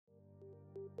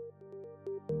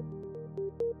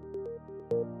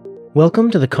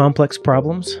Welcome to the Complex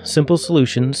Problems, Simple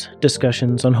Solutions,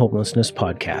 Discussions on Homelessness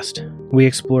podcast. We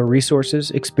explore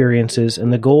resources, experiences,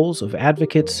 and the goals of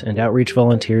advocates and outreach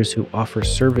volunteers who offer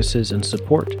services and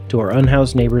support to our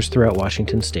unhoused neighbors throughout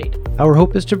Washington state. Our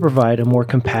hope is to provide a more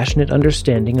compassionate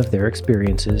understanding of their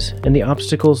experiences and the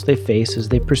obstacles they face as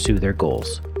they pursue their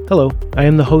goals. Hello, I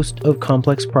am the host of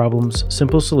Complex Problems,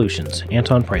 Simple Solutions,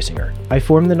 Anton Preisinger. I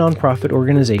formed the nonprofit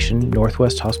organization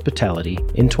Northwest Hospitality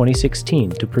in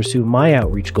 2016 to pursue my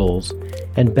outreach goals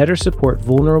and better support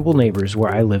vulnerable neighbors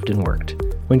where I lived and worked.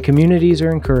 When communities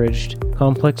are encouraged,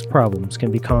 complex problems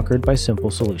can be conquered by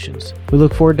simple solutions. We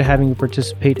look forward to having you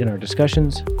participate in our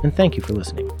discussions, and thank you for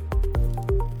listening.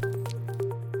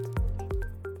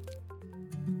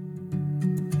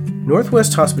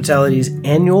 Northwest Hospitality's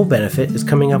annual benefit is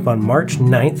coming up on March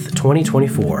 9th,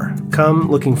 2024. Come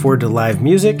looking forward to live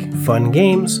music, fun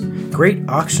games, great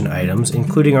auction items,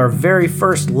 including our very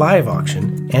first live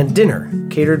auction, and dinner,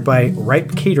 catered by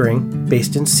Ripe Catering,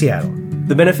 based in Seattle.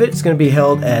 The benefit is going to be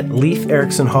held at Leif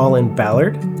Erikson Hall in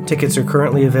Ballard. Tickets are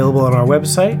currently available on our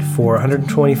website for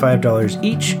 $125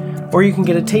 each, or you can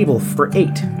get a table for 8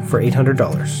 for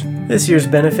 $800. This year's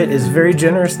benefit is very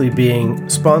generously being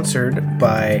sponsored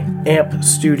by AMP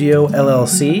Studio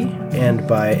LLC and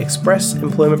by Express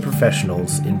Employment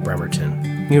Professionals in Bremerton.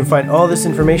 You can find all this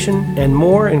information and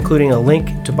more, including a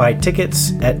link to buy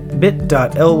tickets at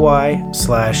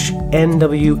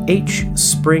bit.ly/NWH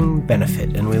Spring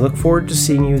Benefit, and we look forward to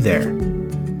seeing you there.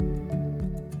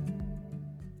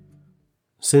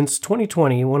 Since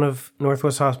 2020, one of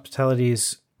Northwest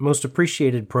Hospitality's most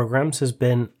appreciated programs has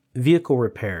been vehicle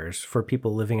repairs for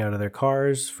people living out of their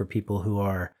cars, for people who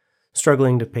are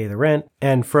struggling to pay the rent,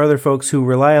 and for other folks who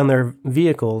rely on their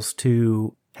vehicles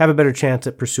to have a better chance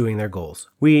at pursuing their goals.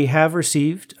 We have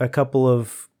received a couple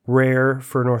of rare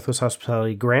for Northwest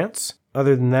Hospitality grants.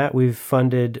 Other than that, we've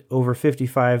funded over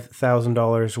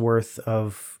 $55,000 worth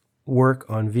of work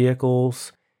on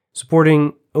vehicles,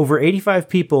 supporting over 85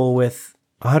 people with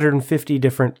 150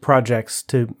 different projects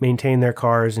to maintain their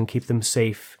cars and keep them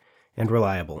safe and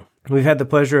reliable. We've had the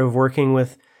pleasure of working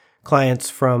with clients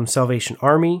from Salvation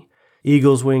Army,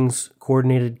 Eagles Wings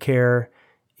Coordinated Care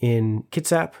in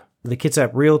Kitsap, the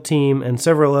Kitsap Real Team, and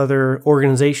several other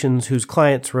organizations whose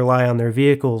clients rely on their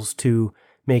vehicles to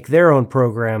make their own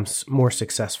programs more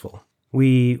successful.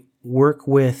 We work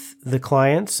with the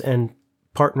clients and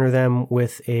partner them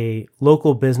with a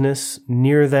local business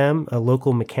near them, a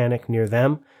local mechanic near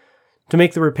them, to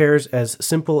make the repairs as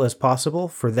simple as possible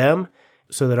for them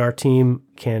so that our team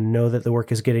can know that the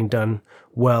work is getting done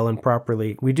well and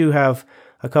properly. We do have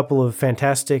a couple of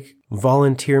fantastic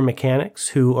volunteer mechanics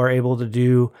who are able to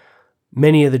do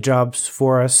many of the jobs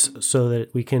for us so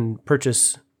that we can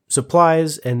purchase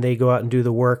supplies and they go out and do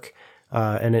the work,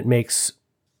 and it makes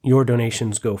your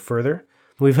donations go further.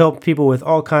 We've helped people with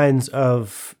all kinds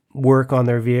of work on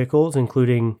their vehicles,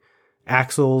 including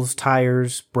axles,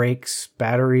 tires, brakes,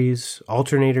 batteries,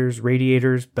 alternators,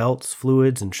 radiators, belts,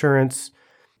 fluids, insurance,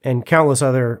 and countless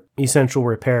other essential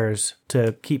repairs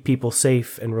to keep people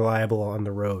safe and reliable on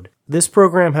the road. This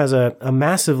program has a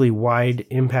massively wide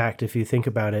impact if you think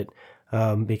about it,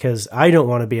 because I don't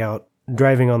want to be out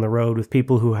driving on the road with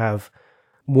people who have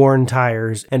worn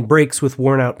tires and brakes with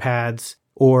worn out pads,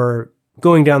 or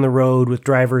going down the road with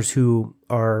drivers who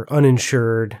are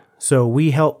uninsured. So we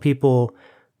help people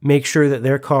make sure that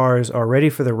their cars are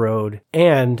ready for the road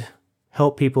and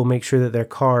help people make sure that their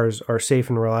cars are safe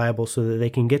and reliable so that they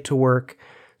can get to work,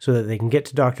 so that they can get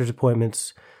to doctor's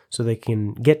appointments, so they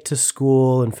can get to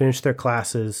school and finish their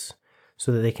classes, so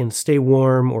that they can stay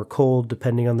warm or cold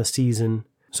depending on the season.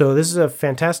 So this is a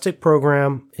fantastic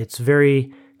program. It's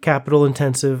very capital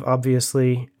intensive,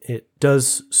 obviously. It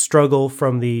does struggle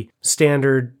from the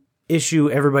standard issue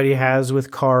everybody has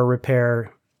with car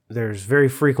repair. There's very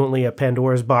frequently a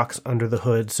Pandora's box under the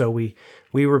hood, so we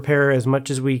repair as much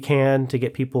as we can to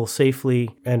get people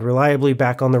safely and reliably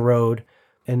back on the road,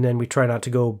 and then we try not to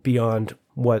go beyond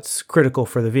what's critical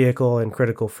for the vehicle and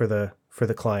critical for the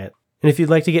client. And if you'd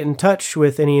like to get in touch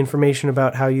with any information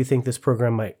about how you think this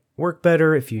program might work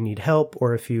better, if you need help,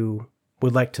 or if you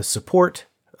would like to support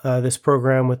this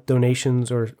program with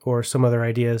donations or some other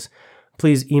ideas,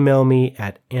 please email me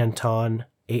at Anton,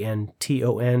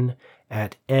 Anton,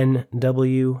 at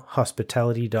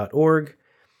nwhospitality.org.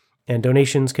 And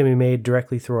donations can be made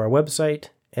directly through our website,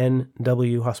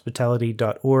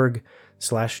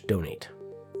 nwhospitality.org/donate.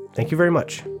 Thank you very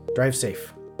much. Drive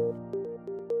safe.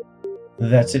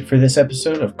 That's it for this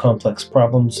episode of Complex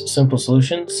Problems, Simple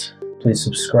Solutions. Please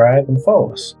subscribe and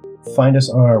follow us. find us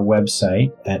on our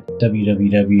website at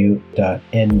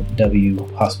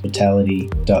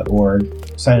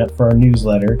www.nwhospitality.org. Sign up for our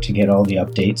newsletter to get all the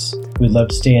updates. We'd love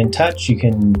to stay in touch. You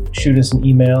can shoot us an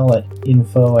email at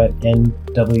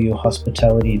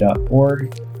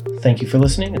info@nwhospitality.org. Thank you for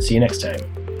listening and see you next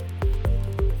time.